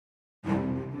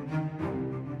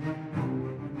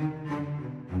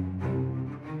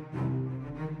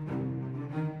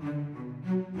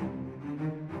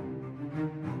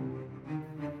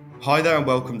Hi there and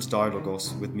welcome to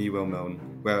Dialogos with me, Will Milne,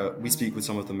 where we speak with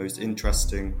some of the most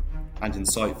interesting and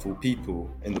insightful people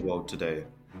in the world today.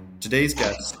 Today's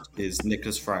guest is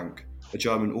Niklas Frank, a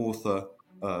German author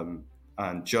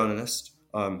and journalist.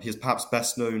 He is perhaps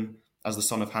best known as the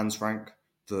son of Hans Frank,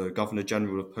 the Governor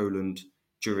General of Poland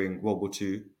during World War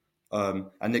II.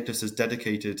 And Niklas has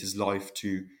dedicated his life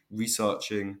to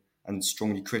researching and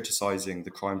strongly criticizing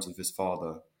the crimes of his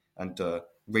father and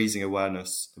raising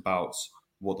awareness about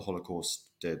what the Holocaust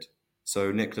did.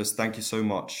 So, Nicholas, thank you so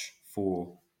much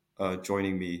for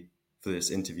joining me for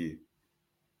this interview.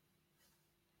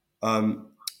 Um,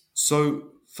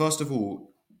 so, first of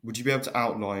all, would you be able to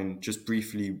outline just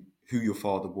briefly who your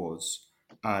father was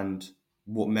and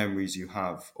what memories you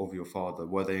have of your father?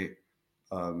 Were they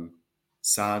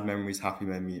sad memories, happy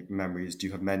memories? Do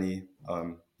you have many?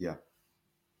 Yeah.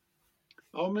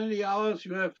 How many hours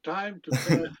you have time to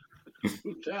tell,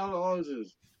 to tell all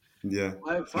this? Yeah.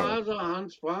 My Sorry. father,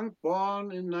 Hans Frank,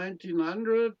 born in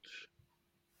 1900,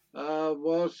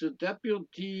 was the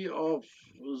deputy of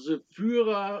the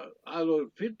Führer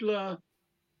Adolf Hitler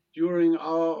during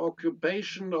our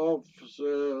occupation of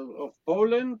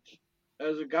Poland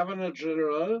as a governor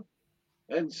general.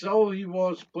 And so he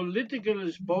was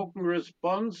politically spoken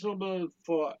responsible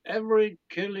for every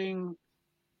killing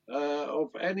of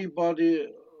anybody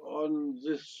on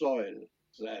this soil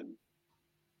then.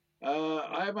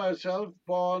 I myself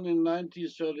born in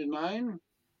 1939,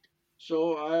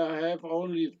 so I have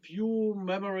only few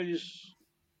memories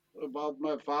about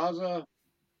my father,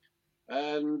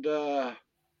 and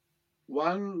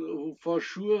one who for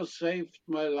sure saved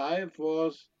my life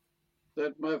was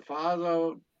that my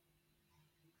father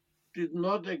did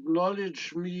not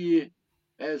acknowledge me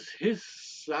as his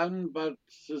son, but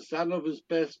the son of his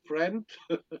best friend.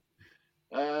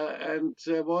 And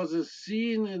there was a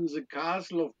scene in the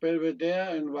castle of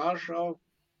Belvedere in Warsaw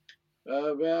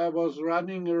where I was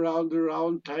running around the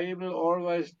round table,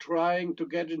 always trying to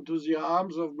get into the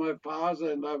arms of my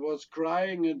father, and I was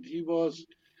crying, and he was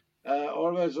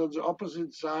always on the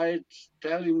opposite side,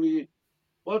 telling me,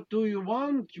 "What do you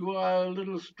want? You are a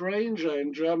little stranger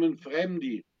in German,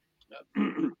 Fremdi.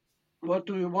 What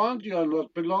do you want? You are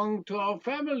not belonging to our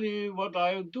family. What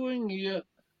are you doing here?"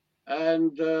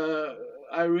 And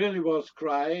I really was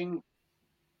crying.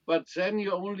 But then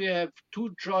you only have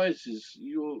two choices.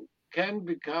 You can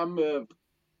become a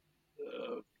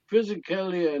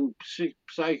physically and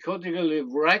psychotically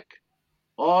wreck,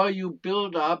 or you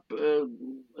build up a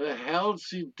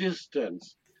healthy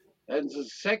distance. And the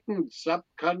second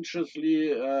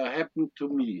subconsciously happened to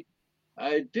me.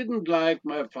 I didn't like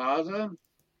my father.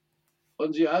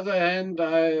 On the other hand,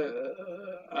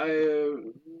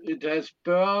 it has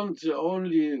burned the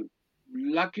only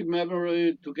lucky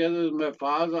memory together with my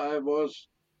father. I was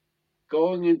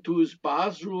going into his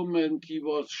bathroom and he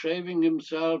was shaving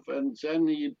himself, and then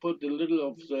he put a little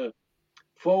of the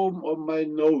foam on my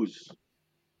nose.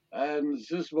 And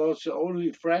this was the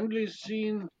only friendly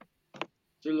scene.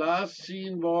 The last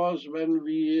scene was when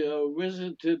we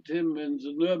visited him in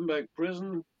the Nuremberg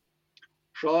prison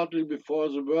shortly before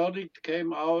the verdict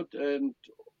came out, and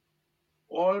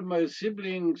all my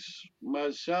siblings,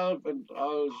 myself, and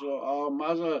also our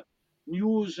mother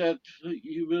knew that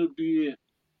he will be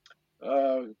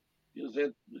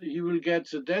that he will get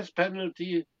the death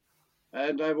penalty.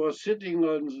 And I was sitting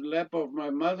on the lap of my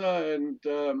mother and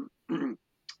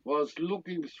was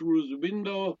looking through the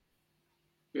window.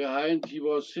 Behind, he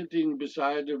was sitting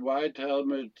beside a white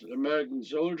helmet American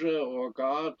soldier or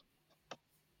guard,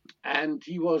 and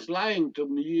he was lying to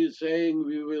me, saying,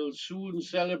 "We will soon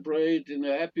celebrate in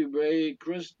a happy way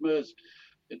Christmas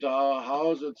at our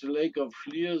house at the Lake of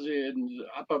Schliersee in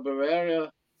Upper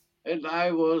Bavaria." And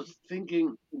I was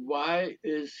thinking, why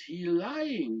is he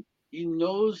lying? He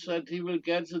knows that he will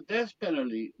get the death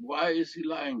penalty. Why is he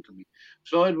lying to me?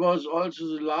 So it was also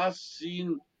the last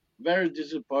scene very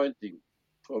disappointing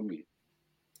for me.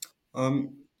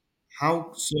 Um,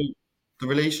 how so? The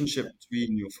relationship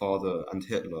between your father and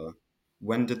Hitler,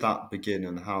 when did that begin,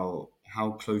 and how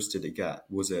close did it get?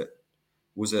 Was it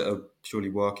a purely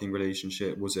working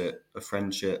relationship? Was it a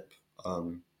friendship?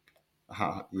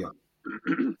 Yeah.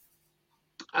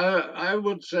 I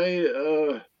would say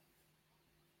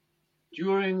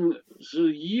during the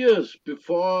years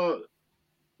before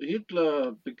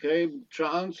Hitler became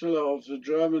Chancellor of the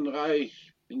German Reich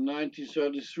in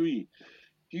 1933,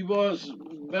 he was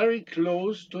very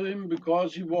close to him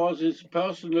because he was his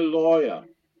personal lawyer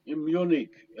in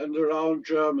Munich and around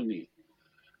Germany.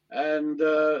 And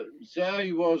there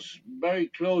he was very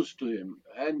close to him.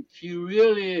 And he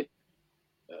really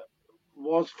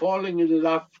was falling in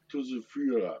love to the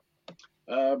Führer.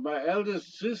 My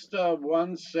eldest sister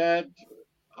once said,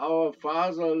 "Our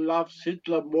father loves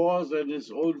Hitler more than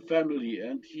his own family,"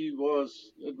 and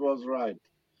it was right.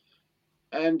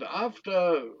 And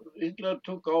after Hitler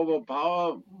took over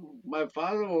power, my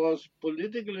father was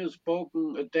politically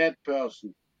spoken a dead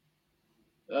person.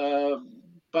 Uh,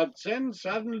 but then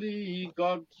suddenly he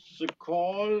got the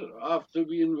call after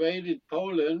we invaded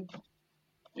Poland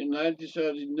in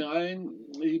 1939.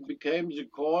 He became the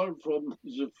call from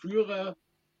the Führer.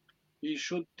 He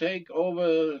should take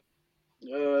over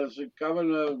the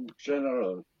governor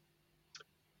general.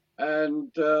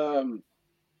 And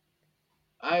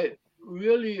I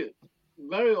really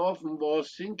very often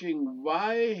was thinking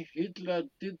why Hitler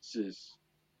did this.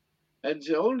 And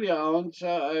the only answer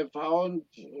I found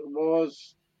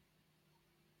was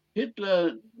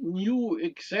Hitler knew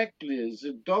exactly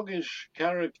the doggish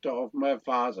character of my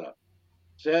father.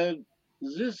 Said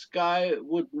this guy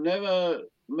would never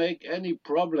make any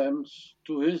problems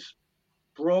to his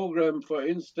program, for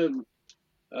instance,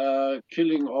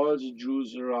 killing all the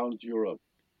Jews around Europe.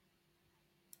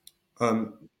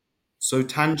 Um, so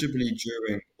tangibly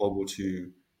during World War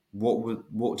II,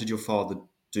 what did your father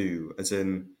do? As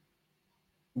in,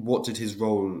 what did his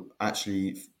role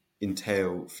actually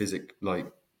entail,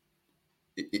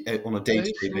 on a His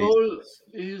day-to-day role, basis?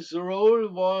 his role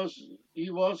was he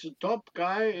was a top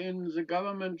guy in the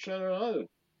government general.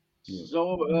 Yeah.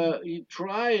 So he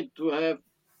tried to have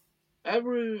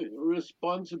every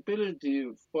responsibility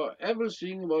for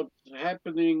everything what's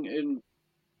happening in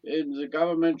the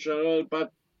government general.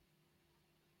 But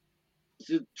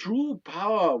the true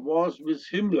power was with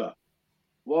Himmler,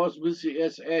 was with the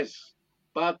SS.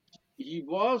 But he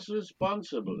was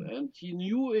responsible, and he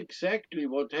knew exactly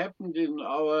what happened in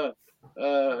all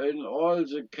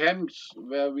the camps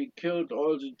where we killed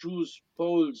all the Jews,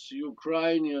 Poles,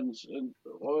 Ukrainians, and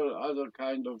all other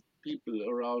kind of people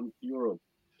around Europe.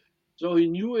 So he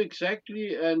knew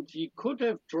exactly, and he could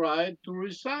have tried to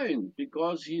resign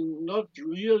because he not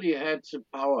really had the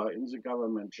power in the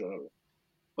government.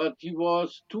 But he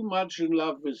was too much in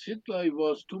love with Hitler. He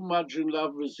was too much in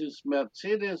love with his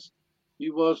Mercedes. He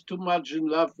was too much in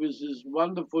love with his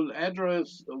wonderful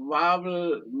address.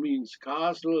 Wawel means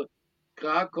castle,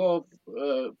 Krakow,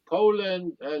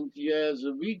 Poland, and he has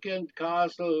a weekend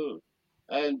castle,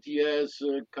 and he has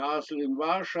a castle in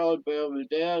Warsaw,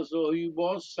 Belvedere. So he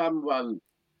was someone,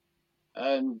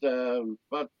 and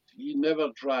but he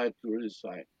never tried to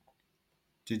resign.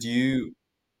 Did you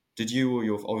did you or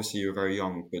your obviously you were very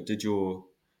young, but did your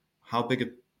how big a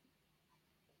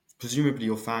presumably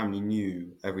your family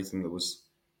knew everything that was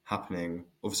happening.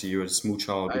 Obviously, you were a small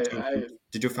child, but I, I,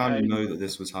 did your family I know that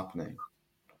this was happening?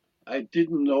 I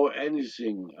didn't know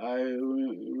anything.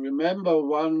 Remember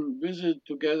one visit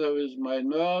together with my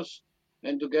nurse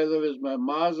and together with my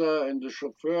mother and the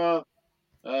chauffeur,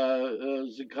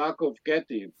 the Krakow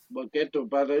ghetto,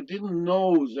 but I didn't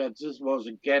know that this was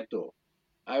a ghetto.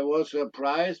 I was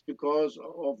surprised because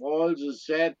of all the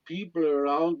sad people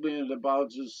around me and about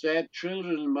the sad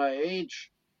children my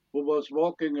age who was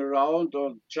walking around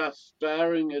or just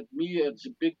staring at me at the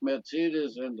big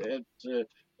Mercedes and at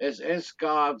SS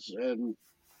guards. And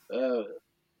uh,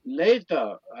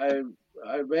 later,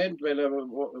 I went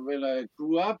when I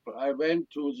grew up. I went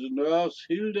to the nurse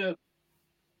Hilde.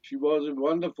 She was a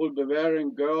wonderful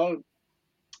Bavarian girl,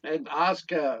 and asked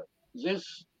her,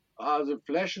 "This are the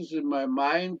flashes in my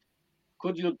mind.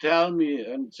 Could you tell me?"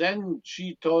 And then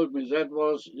she told me that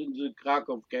was in the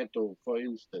Krakow ghetto, for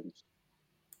instance.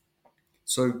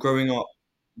 So, growing up,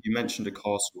 you mentioned a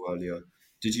castle earlier.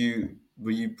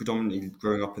 Were you predominantly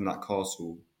growing up in that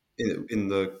castle, in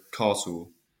the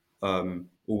castle, or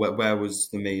where was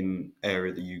the main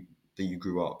area that you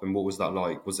grew up, and what was that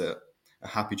like? Was it a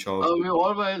happy childhood? We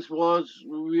always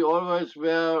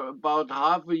were about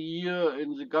half a year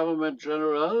in the government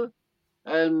general,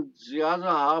 and the other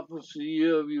half of the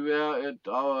year we were at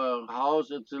our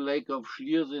house at the Lake of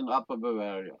Schliers in Upper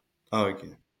Bavaria. Oh,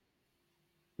 okay,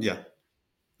 yeah.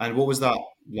 And what was that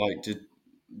like?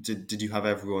 Did you have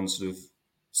everyone sort of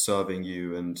serving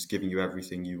you and giving you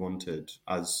everything you wanted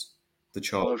as the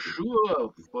child?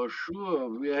 For sure.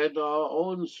 We had our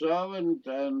own servant,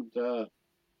 and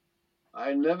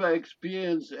I never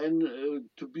experienced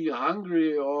to be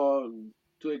hungry or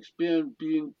to experience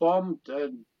being bombed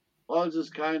and all this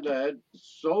kind of had.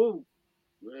 So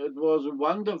it was a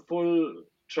wonderful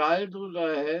childhood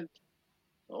I had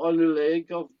on a lake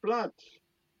of blood.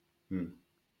 Hmm.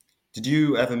 Did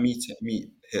you ever meet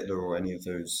Hitler or any of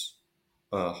those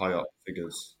high up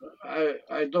figures?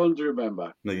 I don't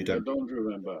remember. No, you I don't. don't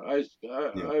remember.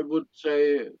 Yeah, I would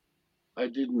say I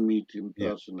didn't meet him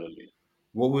yeah. personally.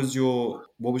 what was your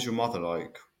mother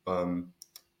like?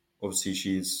 Obviously,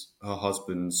 she's her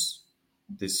husband's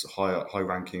this high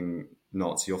ranking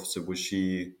Nazi officer. Was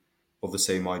she of the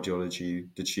same ideology?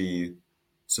 Did she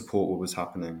support what was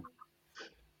happening?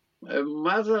 My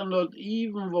mother not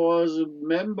even was a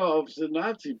member of the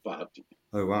Nazi party.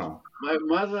 Oh wow. My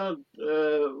mother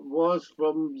was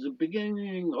from the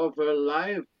beginning of her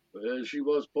life. She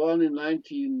was born in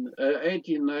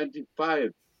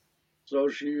 1895, so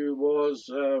she was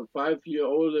 5 years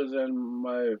older than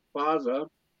my father.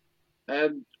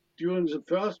 And during the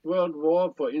First World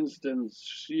War, for instance,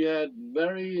 she had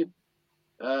very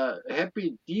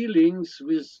happy dealings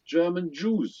with German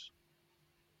Jews,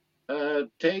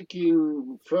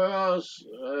 taking furs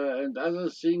and other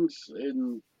things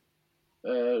in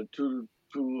to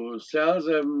sell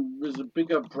them with a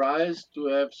bigger price to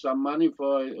have some money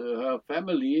for her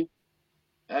family.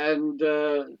 And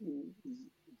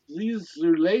these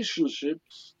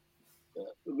relationships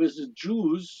with the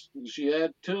Jews she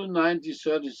had till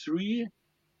 1933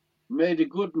 made a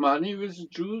good money with the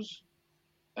Jews.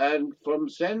 And from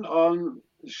then on,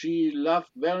 she loved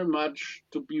very much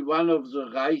to be one of the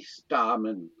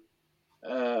Reichsdamen.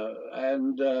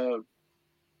 And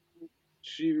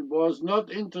she was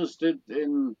not interested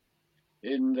in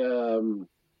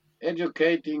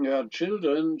educating her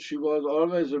children. She was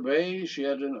always away. She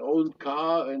had an own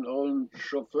car, an own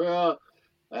chauffeur,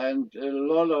 and a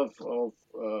lot of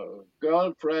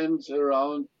girlfriends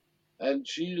around. And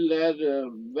she led a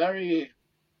very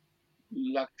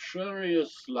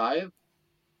luxurious life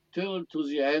till to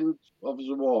the end of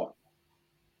the war.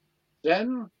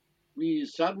 Then we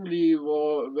suddenly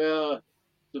were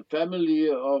the family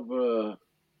of a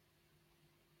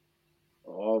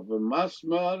mass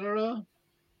murderer,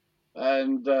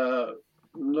 and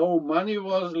no money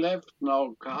was left,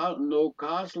 no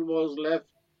castle was left,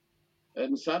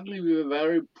 and suddenly we were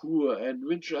very poor, and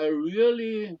which I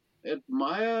really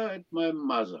admire at my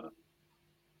mother.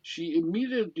 She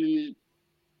immediately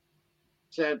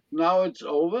said, "Now it's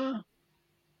over.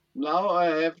 Now I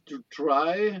have to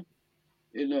try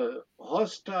in a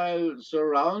hostile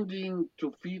surrounding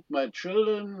to feed my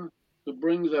children, to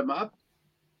bring them up,"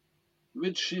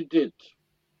 which she did.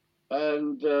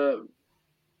 And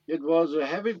it was a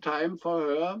heavy time for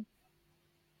her.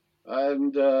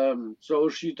 And so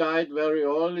she died very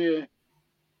early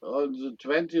on the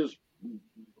 20th,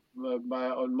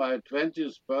 on my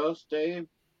 20th birthday,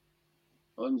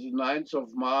 on the 9th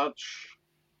of March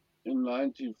in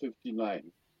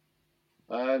 1959.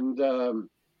 And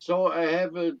so I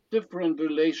have a different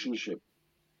relationship.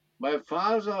 My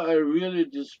father, I really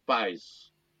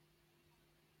despise.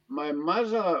 My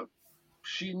mother,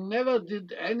 she never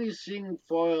did anything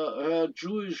for her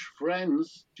Jewish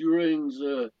friends during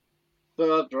the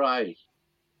Third Reich,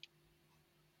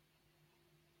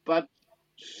 but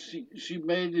she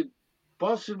made it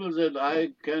possible that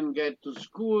I can get to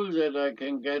school, that I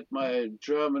can get my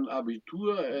German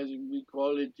Abitur, as we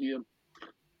call it here.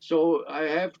 So I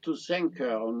have to thank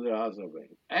her on the other way.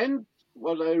 And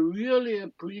what I really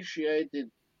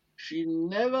appreciated, she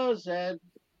never said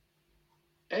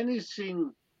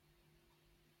anything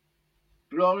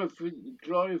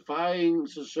glorifying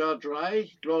the Third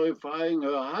Reich, glorifying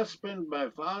her husband, my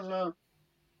father,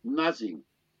 nothing.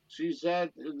 She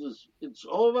said, it's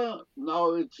over,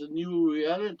 now it's a new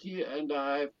reality, and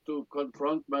I have to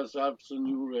confront myself with a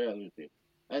new reality.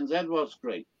 And that was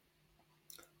great.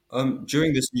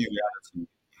 During this new reality,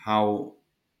 how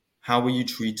were you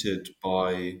treated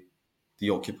by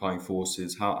the occupying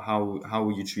forces? How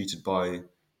were you treated by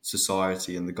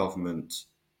society and the government?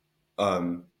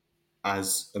 Um,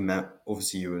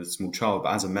 Obviously you were a small child,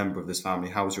 but as a member of this family,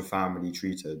 how was your family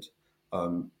treated?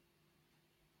 Um,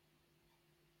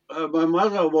 My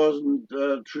mother wasn't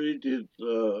treated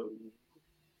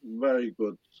very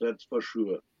good, that's for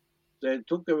sure. They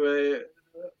took away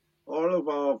all of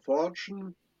our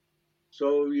fortune,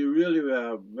 so we really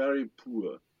were very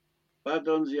poor. But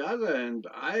on the other hand,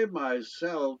 I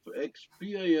myself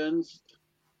experienced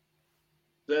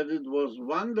that it was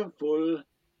wonderful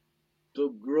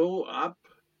to grow up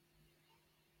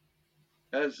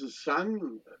as the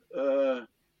son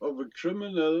of a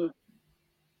criminal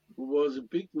who was a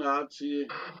big Nazi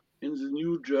in the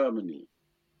new Germany.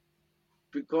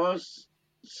 Because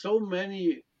so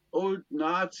many old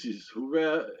Nazis who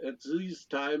were at this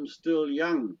time still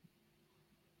young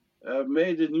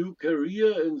made a new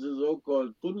career in the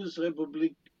so-called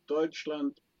Bundesrepublik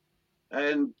Deutschland,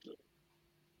 and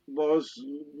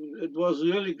it was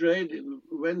really great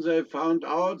when they found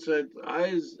out that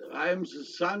I'm the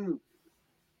son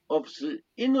of the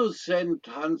innocent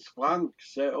Hans Frank.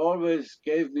 They always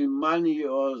gave me money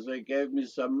or they gave me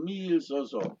some meals or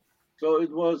so. So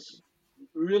it was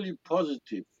really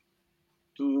positive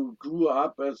to grow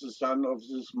up as the son of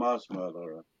this mass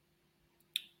murderer.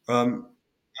 Um,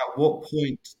 at what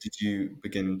point did you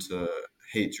begin to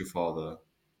hate your father?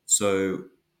 So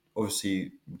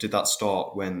obviously, did that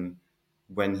start when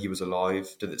he was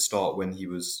alive? Did it start when he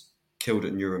was killed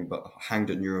at Nuremberg,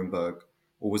 hanged at Nuremberg,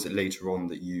 or was it later on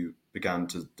that you began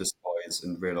to despise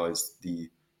and realize the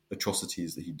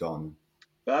atrocities that he'd done?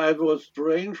 It was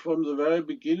strange from the very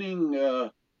beginning.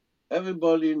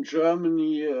 Everybody in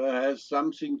Germany has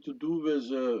something to do with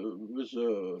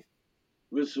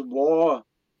the war.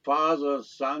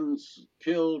 Fathers, sons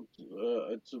killed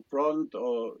at the front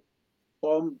or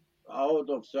bombed out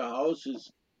of their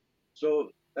houses.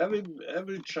 So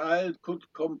every child could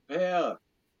compare.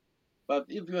 But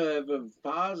if you have a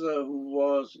father who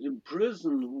was in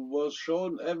prison, who was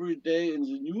shown every day in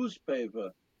the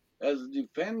newspaper as a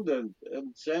defendant,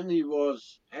 and then he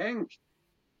was hanged,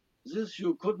 this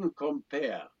you couldn't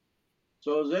compare.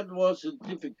 So that was a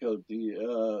difficulty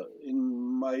in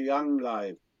my young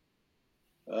life.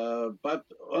 But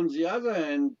on the other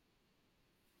hand,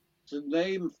 the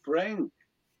name Frank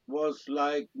was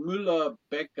like Müller,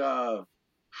 Becker,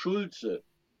 Schulze.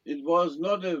 It was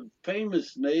not a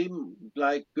famous name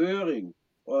like Goering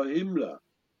or Himmler.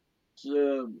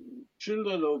 The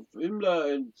children of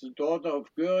Himmler and the daughter of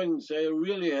Goering, they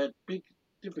really had big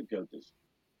difficulties.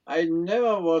 I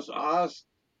never was asked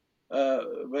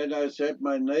when I said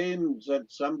my name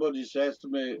that somebody says to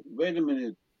me, wait a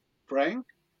minute, Frank,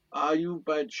 are you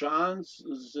by chance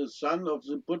the son of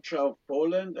the butcher of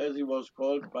Poland, as he was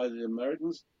called by the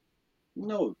Americans?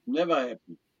 No, never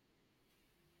happened.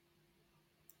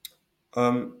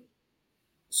 Um,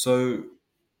 so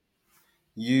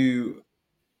you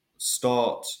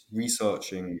start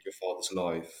researching your father's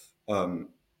life.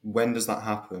 When does that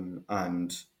happen,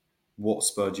 and what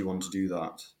spurred you on to do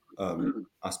that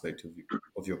aspect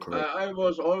of your career? I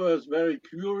was always very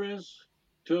curious.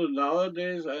 Till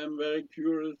nowadays, I am very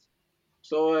curious.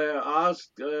 So I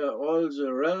asked all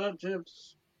the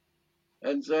relatives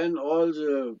and then all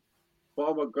the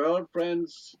former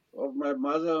girlfriends of my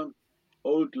mother,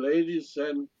 old ladies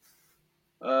then,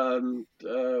 and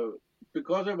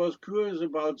because I was curious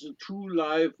about the true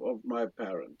life of my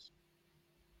parents,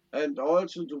 and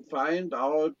also to find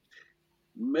out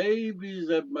maybe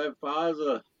that my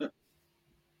father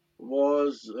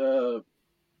was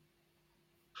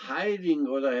hiding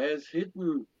or has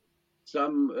hidden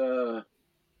some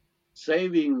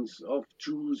savings of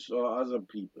Jews or other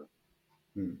people.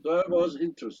 Hmm. So I was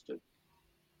interested.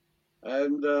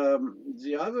 And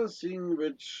the other thing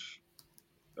which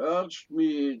urged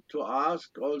me to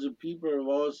ask all the people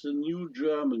was the new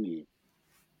Germany,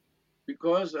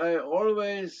 because I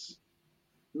always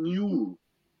knew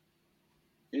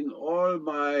in all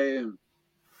my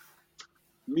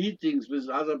meetings with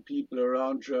other people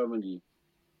around Germany,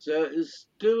 there is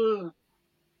still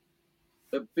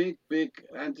a big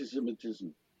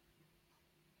anti-Semitism.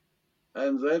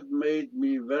 And that made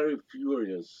me very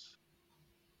furious.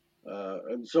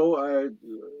 And so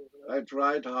I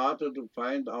tried harder to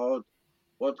find out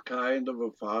what kind of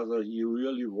a father he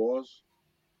really was.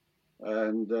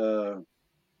 And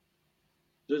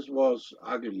this was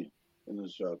ugly in a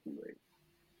certain way.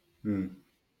 Hmm.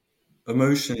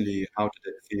 Emotionally, how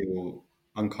did it feel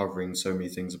uncovering so many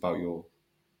things about your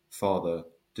father?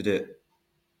 Did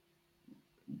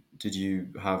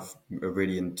you have a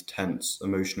really intense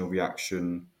emotional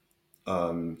reaction?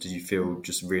 Did you feel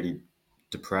just really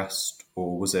depressed,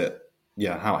 or was it?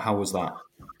 Yeah, how was that?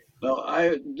 Now,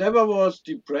 I never was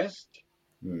depressed.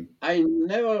 Hmm. I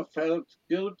never felt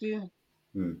guilty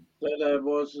Hmm. that I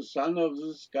was the son of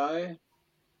this guy.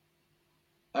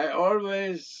 I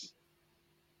always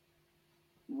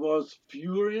was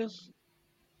furious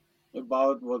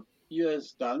about what he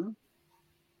has done.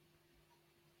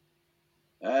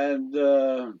 And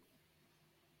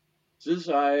since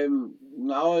I'm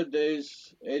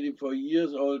nowadays 84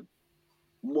 years old,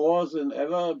 more than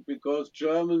ever, because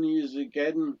Germany is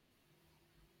again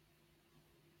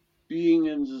being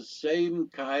in the same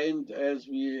kind as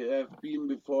we have been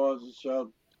before the Third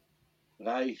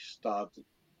Reich started.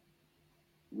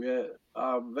 We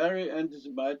are very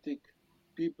anti-Semitic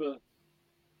people,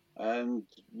 and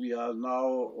we are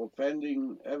now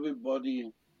offending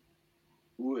everybody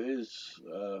who is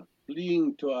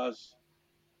fleeing to us,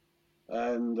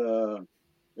 and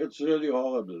it's really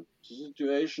horrible. The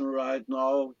situation right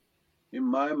now, in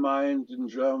my mind, in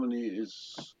Germany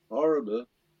is horrible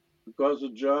because the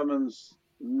Germans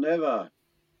never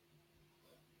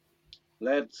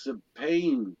let the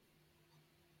pain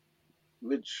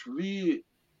which we,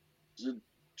 the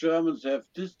Germans, have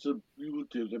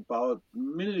distributed about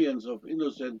millions of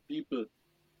innocent people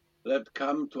that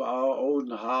come to our own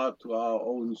heart, to our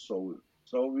own soul.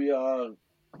 So we are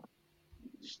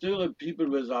still a people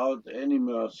without any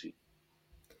mercy.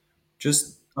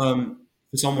 Just for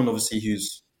someone obviously who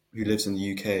lives in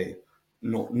the UK,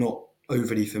 not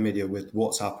overly familiar with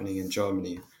what's happening in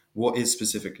Germany, what is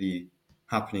specifically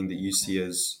happening that you see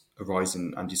as a rise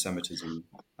in anti-Semitism?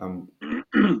 Um,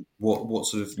 what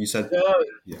sort of you said? the,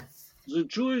 Yeah, the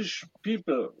Jewish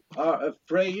people are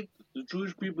afraid, the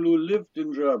Jewish people who lived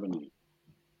in Germany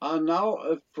are now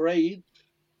afraid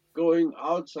going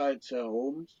outside their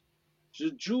homes.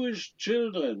 The Jewish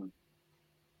children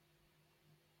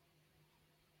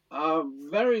are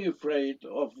very afraid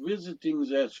of visiting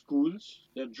their schools,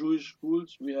 the Jewish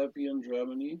schools we have here in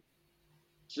Germany.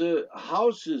 The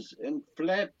houses and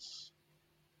flats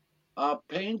are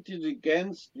painted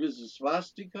against with a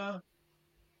swastika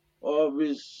or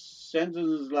with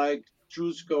sentences like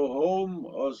Jews go home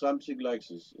or something like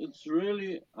this. It's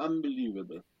really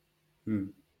unbelievable. Hmm.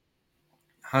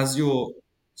 Has your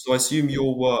so I assume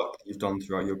your work that you've done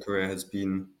throughout your career has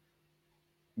been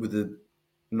with the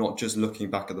not just looking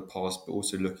back at the past, but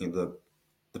also looking at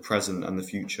the present and the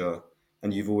future.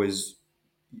 And you've always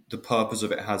the purpose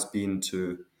of it has been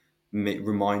to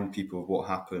remind people of what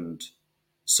happened,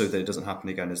 so that it doesn't happen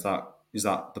again. Is that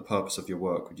the purpose of your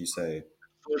work? Would you say?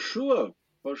 For sure,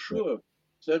 for Yeah. sure,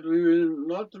 that we will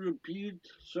not repeat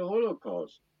the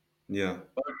Holocaust. Yeah.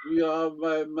 But we are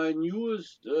my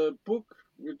newest book,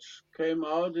 which came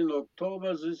out in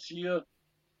October this year.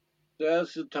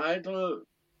 There's a title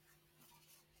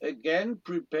again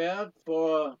prepared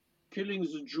for killing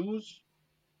the Jews.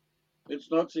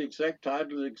 It's not the exact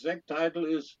title. The exact title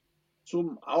is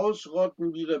Zum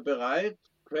Ausrotten wieder bereit?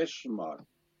 Question mark.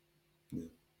 Yeah.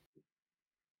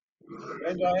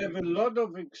 And I have a lot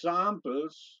of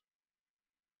examples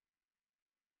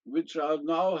which are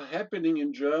now happening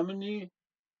in Germany,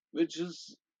 which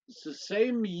is the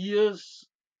same years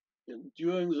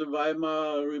during the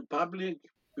Weimar Republic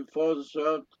before the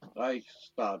Third Reich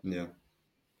started. Yeah.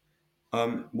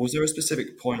 Was there a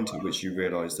specific point at which you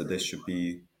realised that this should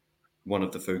be one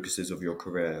of the focuses of your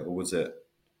career, or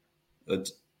a,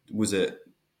 was it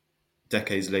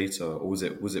decades later, or was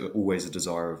it always a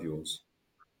desire of yours?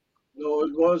 No,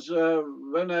 it was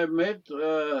when I met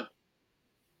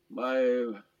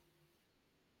my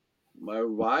my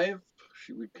wife.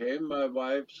 She became my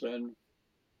wife then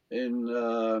in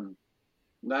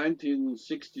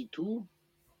 1962.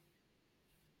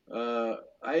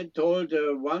 I told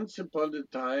her once upon a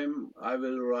time I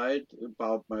will write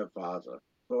about my father.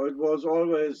 So it was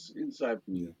always inside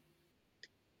me. Yeah.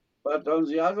 But on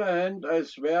the other hand, I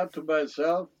swear to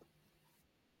myself,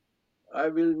 I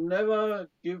will never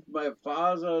give my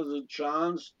father the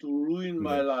chance to ruin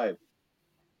my Yeah. life.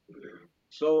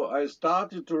 So I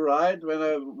started to write when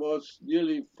I was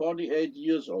nearly 48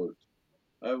 years old.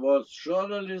 I was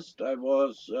journalist. I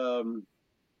was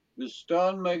with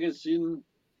Stern magazine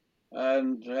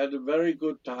and had a very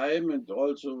good time and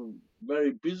also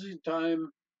very busy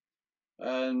time.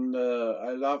 And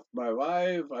I loved my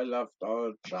wife. I loved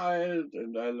our child,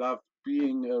 and I loved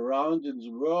being around in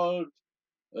the world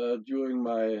during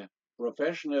my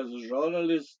profession as a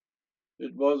journalist.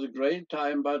 It was a great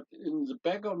time, but in the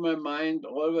back of my mind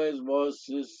always was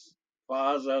this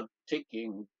father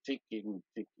ticking, ticking,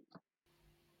 ticking.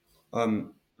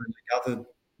 And I gathered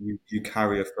you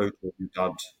carry a photo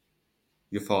of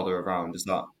your father around. Is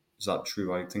that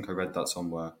true? I think I read that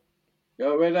somewhere.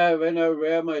 Yeah, when I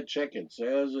wear my jackets,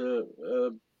 there's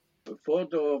a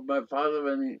photo of my father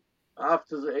when he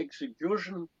after the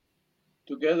execution,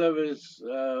 together with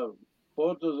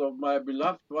photos of my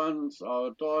beloved ones,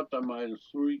 our daughter, my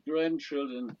three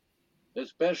grandchildren,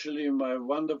 especially my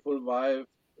wonderful wife.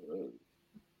 Uh,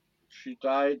 she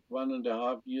died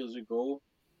 1.5 years ago,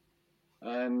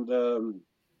 and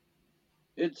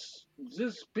it's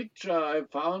this picture I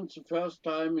found the first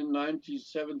time in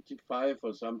 1975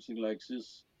 or something like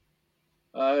this.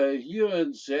 Here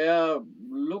and there,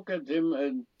 look at him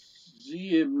and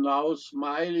see him now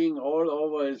smiling all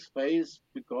over his face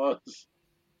because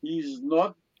he's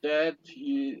not dead.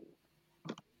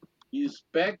 He's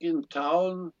back in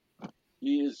town.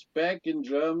 He is back in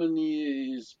Germany.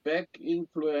 He's back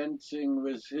influencing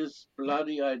with his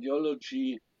bloody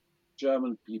ideology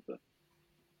German people.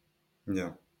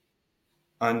 Yeah.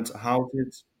 And how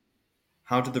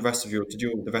did the rest of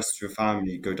your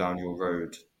family go down your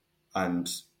road and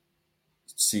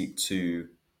seek to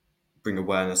bring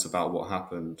awareness about what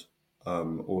happened?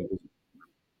 Or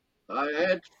I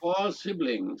had four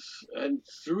siblings, and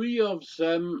three of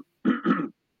them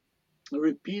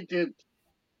repeated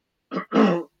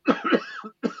all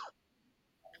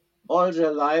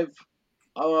their life.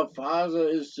 Our father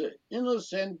is the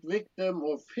innocent victim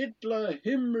of Hitler,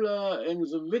 Himmler, and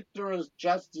the victorious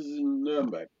justice in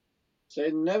Nuremberg.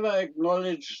 They never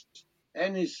acknowledged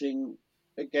anything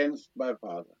against my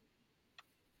father.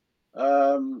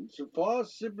 The fourth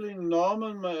sibling,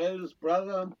 Norman, my eldest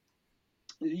brother,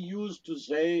 he used to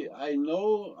say, I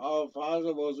know our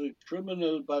father was a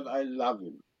criminal, but I love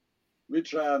him,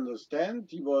 which I understand.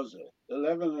 He was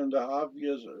 11 and a half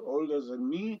years older than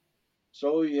me,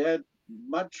 so he had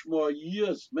much more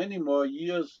years, many more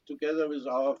years together with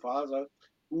our father,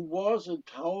 who was at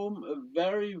home a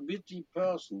very witty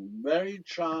person, very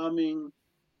charming,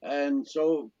 and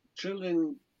so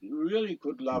children really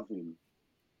could love him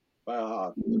by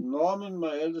heart. Norman,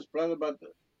 my eldest brother, but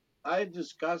I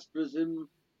discussed with him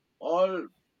all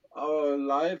our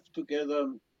life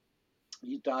together.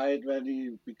 He died when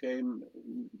he became,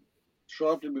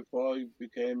 shortly before he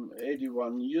became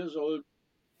 81 years old.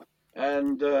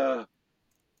 And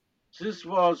this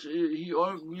was, we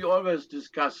always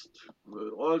discussed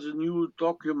all the new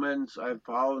documents I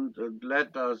found, and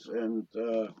letters and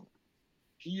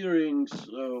hearings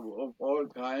of all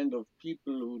kind of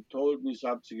people who told me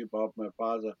something about my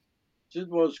father. It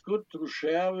was good to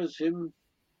share with him.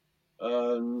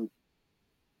 Um,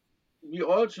 we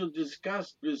also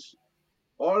discussed with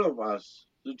all of us,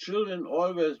 the children,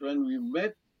 always when we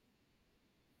met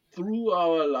through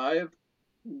our life,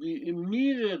 we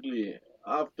immediately,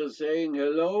 after saying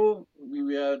hello, we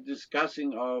were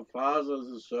discussing our father,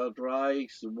 the Third Reich,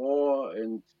 the war,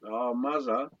 and our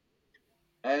mother.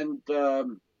 And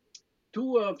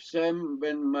two of them,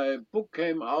 when my book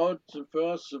came out, the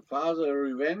first, The Father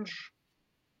Revenge,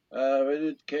 when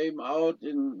it came out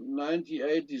in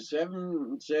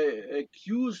 1987, they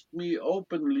accused me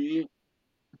openly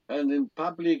and in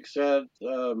public said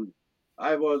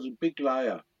I was a big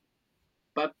liar.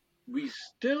 But we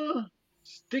still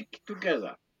stick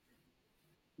together.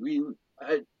 We,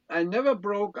 I, I never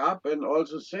broke up, and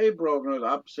also they broke it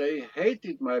up. They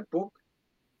hated my book,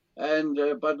 and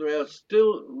but were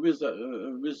still with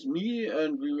me,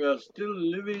 and we were still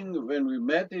living. When we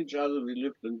met each other, we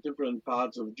lived in different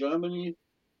parts of Germany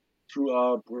through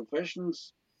our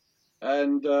professions,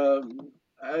 and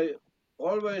I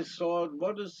always thought,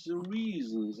 what is the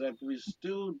reason that we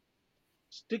still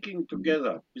sticking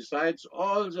together, besides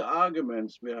all the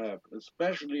arguments we have,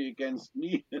 especially against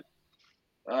me.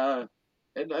 uh,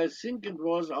 and I think it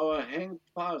was our hanged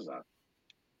father,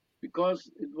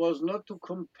 because it was not to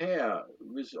compare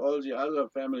with all the other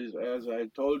families, as I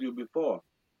told you before.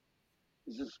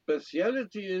 The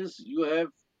speciality is you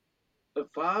have a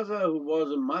father who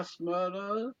was a mass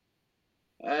murderer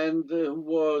and who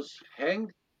was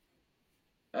hanged.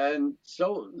 And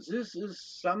so this is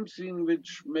something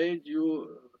which made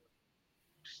you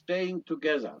staying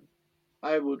together,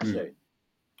 I would Hmm. say.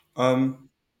 Um,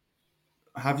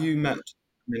 have you met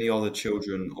many other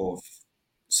children of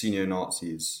senior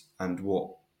Nazis, and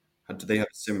do they have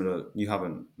a similar? You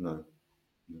haven't, no.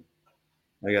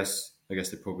 I guess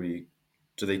they probably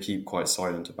do. They keep quite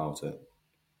silent about it.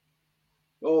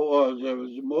 Oh,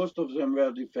 most of them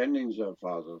were defending their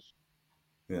fathers.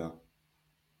 Yeah,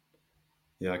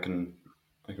 yeah, I can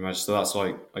imagine. So that's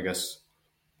like, I guess,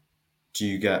 do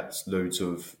you get loads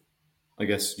of? I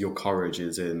guess your courage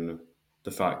is in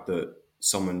the fact that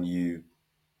someone you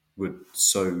would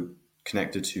so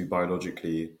connected to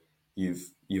biologically,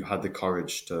 you've had the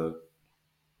courage to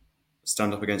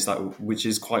stand up against that, which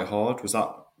is quite hard. Was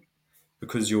that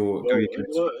because you're No, going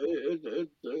against?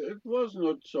 it was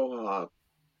not so hard.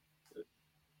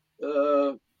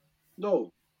 Uh,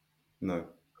 no, No,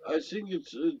 I think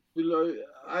it's below.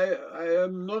 I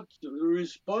am not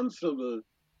responsible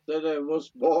that I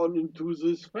was born into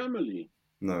this family,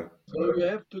 no, so you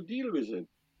have to deal with it.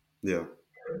 yeah,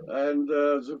 And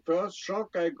the first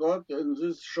shock I got, and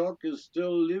this shock is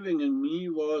still living in me,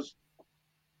 was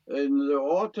in the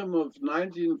autumn of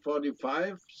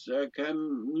 1945. There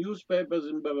came newspapers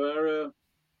in Bavaria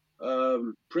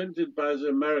printed by the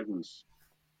Americans.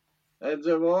 And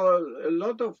there were a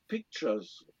lot of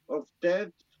pictures of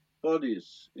dead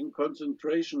bodies in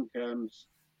concentration camps,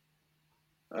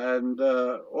 and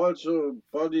also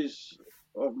bodies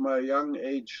of my young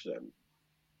age then.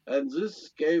 And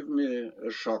this gave me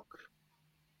a shock.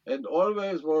 And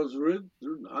always was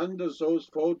written under those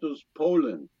photos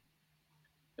Poland.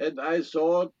 And I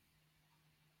thought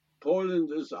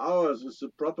Poland is ours, is the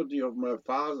property of my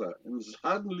father. And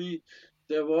suddenly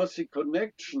there was a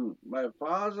connection. My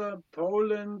father,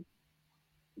 Poland,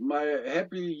 my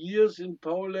happy years in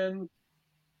Poland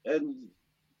and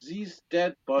these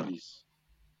dead bodies.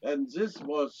 And this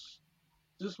was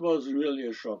really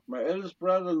a shock. My eldest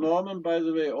brother Norman, by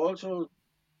the way, also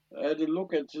had a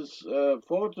look at his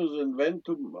photos and went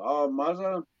to our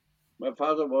mother. My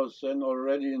father was then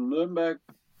already in Nuremberg,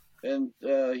 and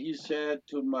he said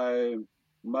to my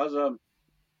mother,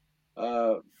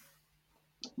 uh,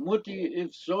 "Mutti,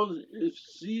 if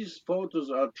these photos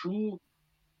are true,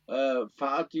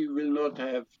 Fatih will not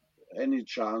have any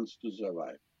chance to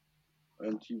survive."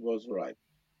 And he was right.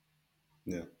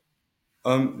 Yeah.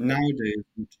 Nowadays,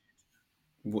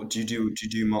 what do you do? Do you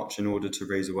do much in order to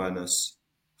raise awareness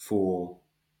for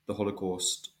the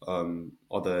Holocaust?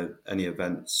 Are there any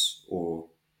events or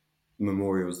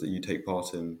memorials that you take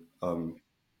part in?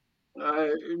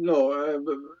 No,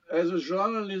 as a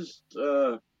journalist,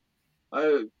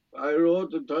 I I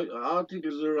wrote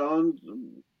articles around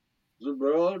the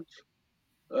world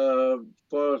uh,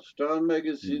 for Stern Mm,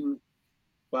 magazine,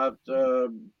 but I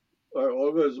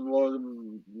always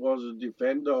was a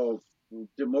defender of yeah,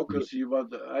 democracy.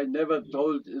 But I never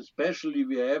told, especially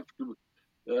we have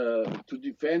to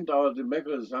defend our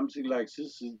democracy. Something like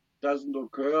this it doesn't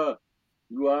occur.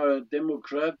 You are a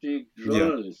democratic yeah,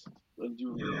 journalist, and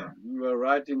you are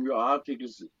writing your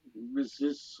articles with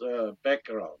this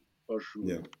background for sure.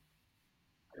 yeah.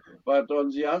 But on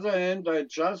the other hand, I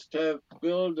just have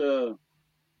built the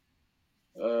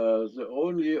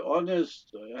only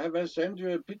honest. Have I sent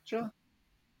you a picture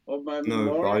of my No,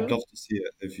 but I'd memorial? love to see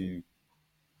it if you.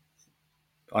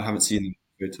 I haven't seen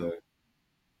the photo.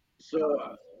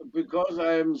 So, because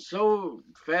I am so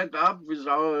fed up with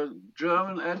our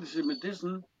German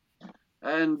anti-Semitism,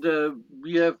 and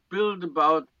we have built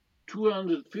about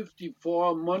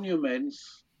 254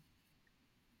 monuments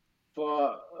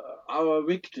for our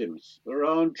victims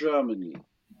around Germany.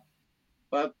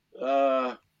 But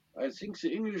I think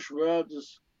the English word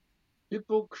is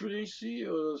hypocrisy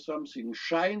or something.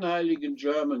 Scheinheilig in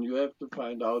German. You have to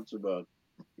find out the word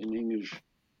in English.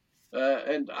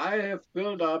 And I have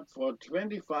built up for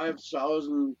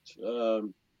 25,000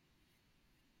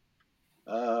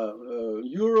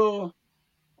 euro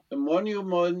a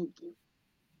monument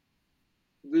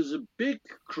with a big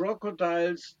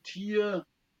crocodile's tear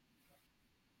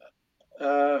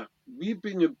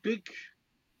weeping a big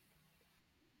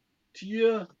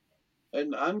tear,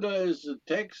 and under is a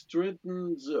text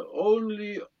written, "The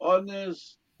only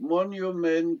honest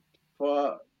monument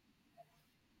for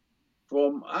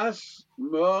from us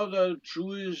murdered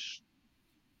Jewish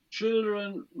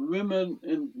children, women,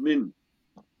 and men."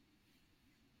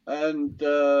 And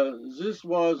this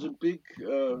was a big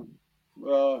uh,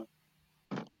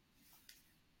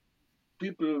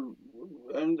 people,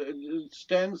 and it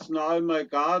stands now in my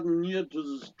garden near to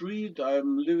the street.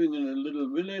 I'm living in a little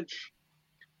village,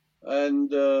 and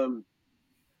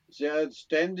they are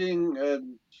standing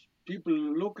and people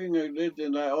looking at it,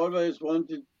 and I always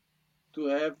wanted to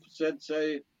have that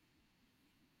say,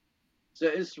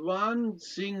 there is one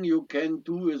thing you can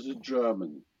do as a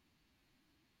German.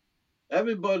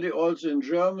 Everybody also in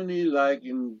Germany, like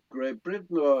in Great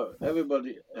Britain, or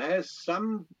everybody has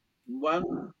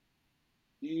someone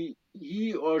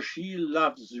he or she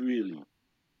loves really.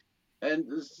 And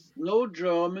there's no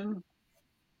German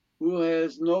who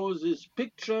has knows these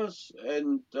pictures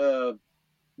and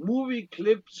movie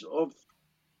clips of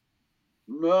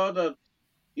murdered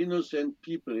innocent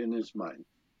people in his mind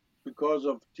because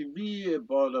of TV,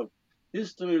 about of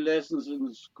history lessons in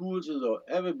the schools and so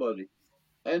everybody.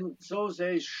 And so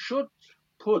they should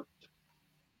put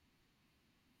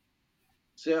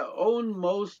their own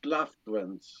most loved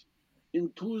ones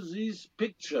into these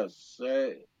pictures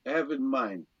they have in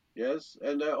mind. Yes,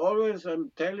 and I always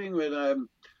am telling when I'm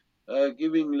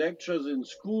giving lectures in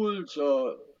schools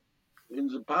or in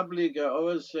the public, I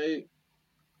always say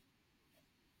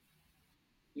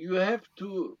you have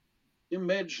to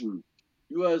imagine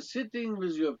you are sitting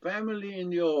with your family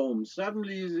in your home.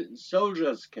 Suddenly,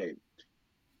 soldiers came,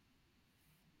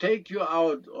 take you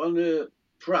out on a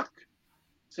truck.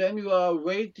 Then you are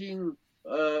waiting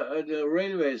at a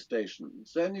railway station.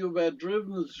 Then you were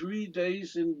driven 3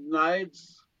 days and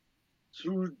nights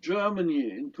through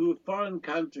Germany into a foreign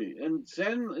country. And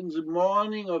then in the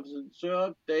morning of the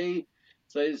third day,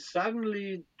 they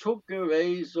suddenly took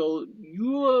away so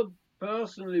your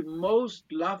personally most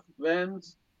loved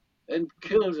ones and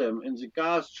kill them in the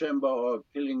gas chamber or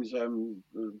killing them,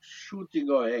 shooting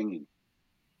or hanging.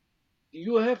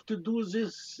 You have to do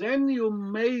this, then you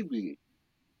maybe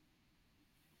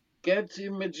get the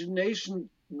imagination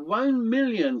 1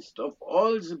 millionth of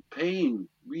all the pain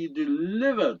we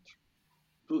delivered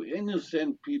to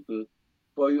innocent people.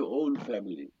 for your own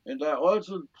family. And I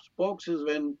also spoke this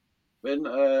when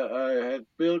I had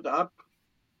built up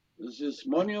this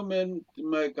monument in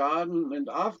my garden, and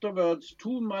afterwards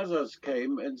two mothers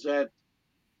came and said,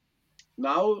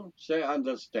 now they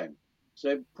understand.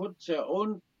 They put their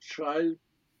own child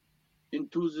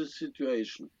into this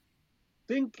situation,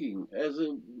 thinking as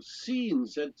a scene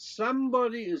that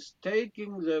somebody is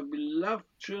taking their beloved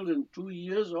children, 2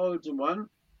 years old, the one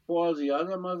for the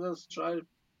other mother's child,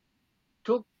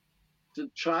 took the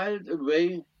child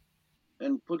away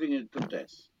and putting it to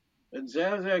death. And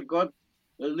there they got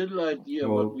a little idea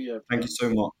what Well, we have thank you done. so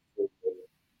much for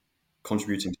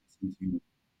contributing to this interview.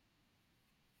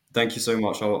 Thank you so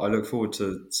much. I look forward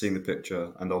to seeing the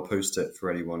picture and I'll post it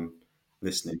for anyone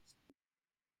listening.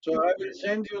 So I will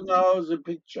send you now the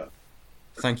picture.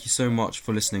 Thank you so much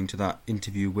for listening to that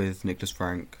interview with Niklas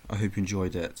Frank. I hope you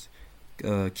enjoyed it.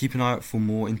 Keep an eye out for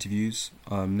more interviews.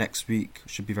 Next week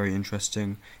should be very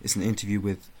interesting. It's an interview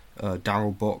with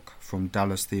Darrell Bock from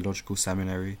Dallas Theological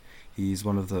Seminary. He's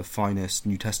one of the finest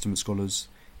New Testament scholars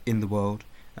in the world,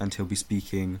 and he'll be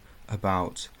speaking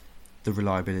about the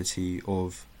reliability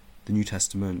of the New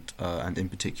Testament and in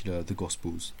particular the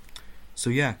Gospels. So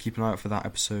yeah, keep an eye out for that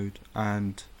episode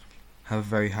and have a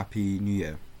very happy New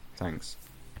Year. Thanks.